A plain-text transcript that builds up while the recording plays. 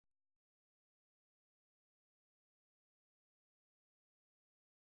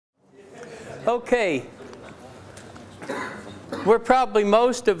Okay. We're probably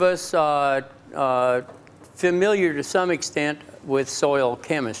most of us familiar to some extent with soil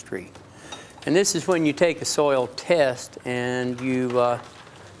chemistry. And this is when you take a soil test and you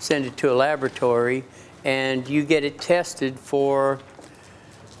send it to a laboratory and you get it tested for,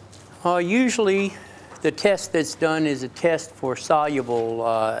 usually the test that's done is a test for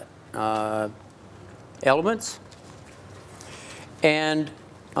soluble elements. And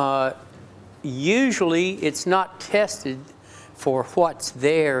usually it's not tested for what's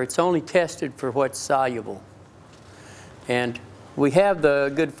there, it's only tested for what's soluble. And we have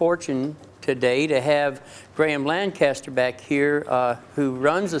the good fortune today to have Graham Lancaster back here who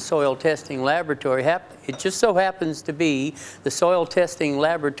runs a soil testing laboratory. It just so happens to be the soil testing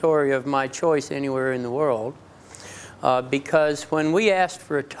laboratory of my choice anywhere in the world because when we asked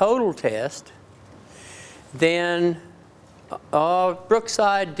for a total test, then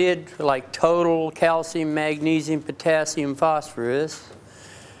Brookside did like total calcium, magnesium, potassium, phosphorus,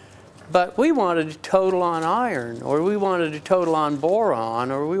 but we wanted a total on iron, or we wanted a total on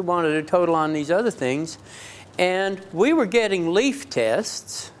boron, or we wanted a total on these other things, and we were getting leaf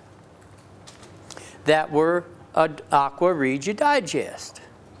tests that were an aqua regia digest,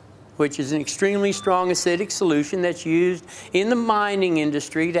 which is an extremely strong acidic solution that's used in the mining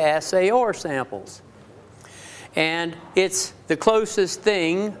industry to assay ore samples. And it's the closest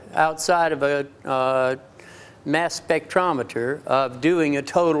thing outside of a mass spectrometer of doing a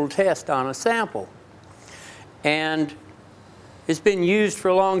total test on a sample. And it's been used for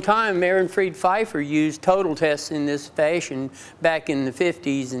a long time. Ehrenfried Pfeiffer used total tests in this fashion back in the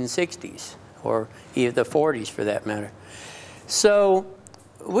 50s and 60s, or even the 40s for that matter. So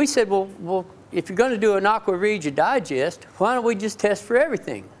we said, well, if you're going to do an aqua regia digest, why don't we just test for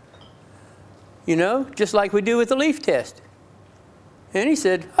everything? You know, just like we do with the leaf test. And he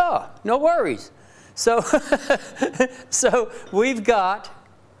said, oh, no worries. So, so we've got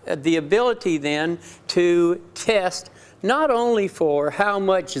the ability then to test not only for how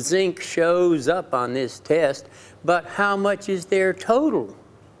much zinc shows up on this test, but how much is there total.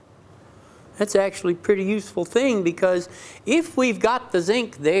 That's actually a pretty useful thing because if we've got the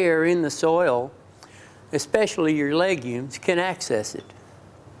zinc there in the soil, especially your legumes can access it.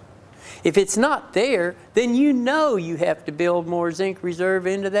 If it's not there, then you know you have to build more zinc reserve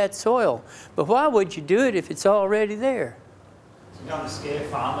into that soil. But why would you do it if it's already there? We don't scare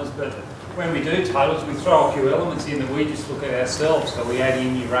farmers, but when we do totals, we throw a few elements in that we just look at ourselves. So we add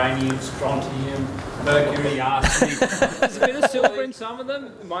in uranium, strontium, mercury, arsenic. There's a bit of silver in some of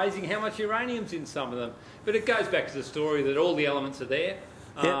them. Amazing how much uranium's in some of them. But it goes back to the story that all the elements are there.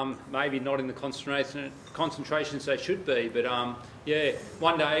 Yep. Maybe not in the concentrations they should be, but yeah,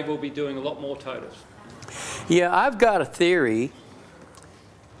 one day we'll be doing a lot more totals. Yeah, I've got a theory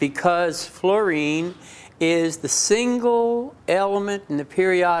because fluorine is the single element in the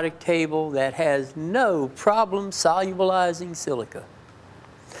periodic table that has no problem solubilizing silica.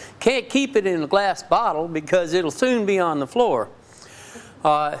 Can't keep it in a glass bottle because it'll soon be on the floor.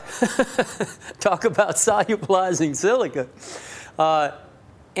 Talk about solubilizing silica.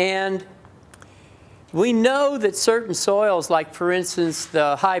 And we know that certain soils, like for instance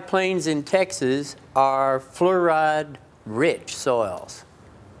the high plains in Texas, are fluoride-rich soils.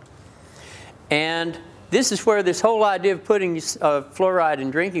 And this is where this whole idea of putting fluoride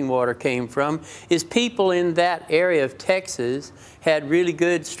in drinking water came from, is people in that area of Texas had really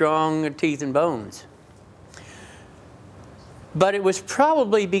good, strong teeth and bones. But it was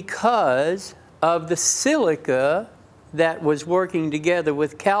probably because of the silica that was working together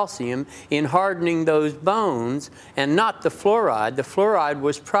with calcium in hardening those bones, and not the fluoride. The fluoride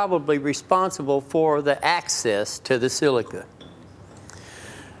was probably responsible for the access to the silica.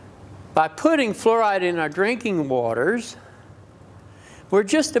 By putting fluoride in our drinking waters, we're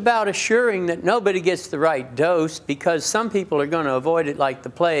just about assuring that nobody gets the right dose, because some people are going to avoid it like the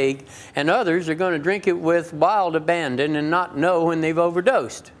plague, and others are going to drink it with wild abandon and not know when they've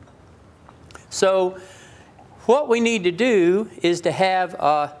overdosed. So what we need to do is to have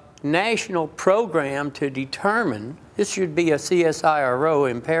a national program to determine, this should be a CSIRO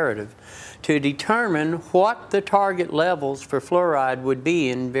imperative, to determine what the target levels for fluoride would be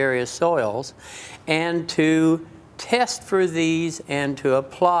in various soils, and to test for these and to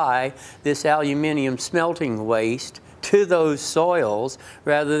apply this aluminum smelting waste to those soils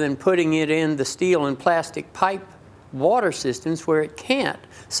rather than putting it in the steel and plastic pipe water systems where it can't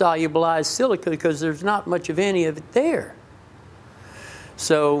solubilize silica because there's not much of any of it there.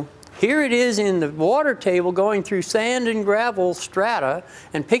 So Here it is in the water table going through sand and gravel strata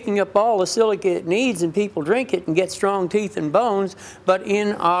and picking up all the silica it needs, and people drink it and get strong teeth and bones. But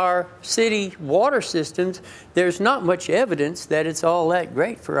in our city water systems, there's not much evidence that it's all that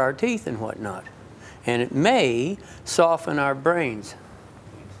great for our teeth and whatnot. And it may soften our brains.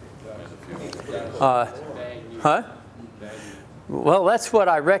 Well, that's what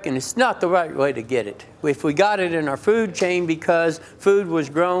I reckon. It's not the right way to get it. If we got it in our food chain because food was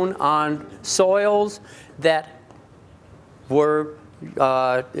grown on soils that were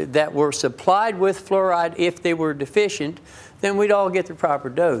supplied with fluoride if they were deficient, then we'd all get the proper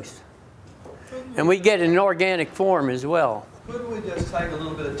dose. And we'd get it in organic form as well. Couldn't we just take a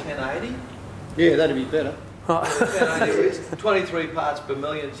little bit of 1080? Yeah, that'd be better. 1080 is 23 parts per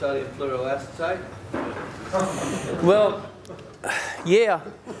million sodium fluoroacetate. Well, yeah.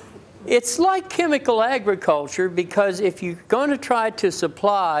 It's like chemical agriculture, because if you're going to try to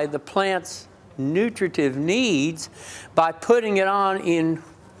supply the plant's nutritive needs by putting it on in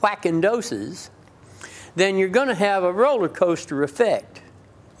whacking doses, then you're going to have a roller coaster effect.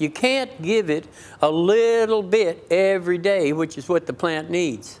 You can't give it a little bit every day, which is what the plant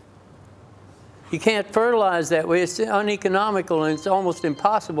needs. You can't fertilize that way. It's uneconomical, and it's almost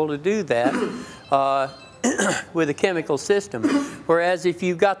impossible to do that with a chemical system. Whereas if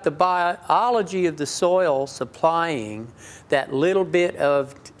you've got the biology of the soil supplying that little bit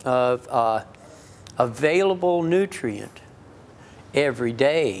of available nutrient every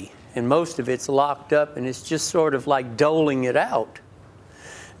day, and most of it's locked up and it's just sort of like doling it out,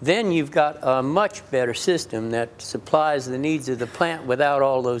 then you've got a much better system that supplies the needs of the plant without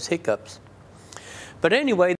all those hiccups. But anyway,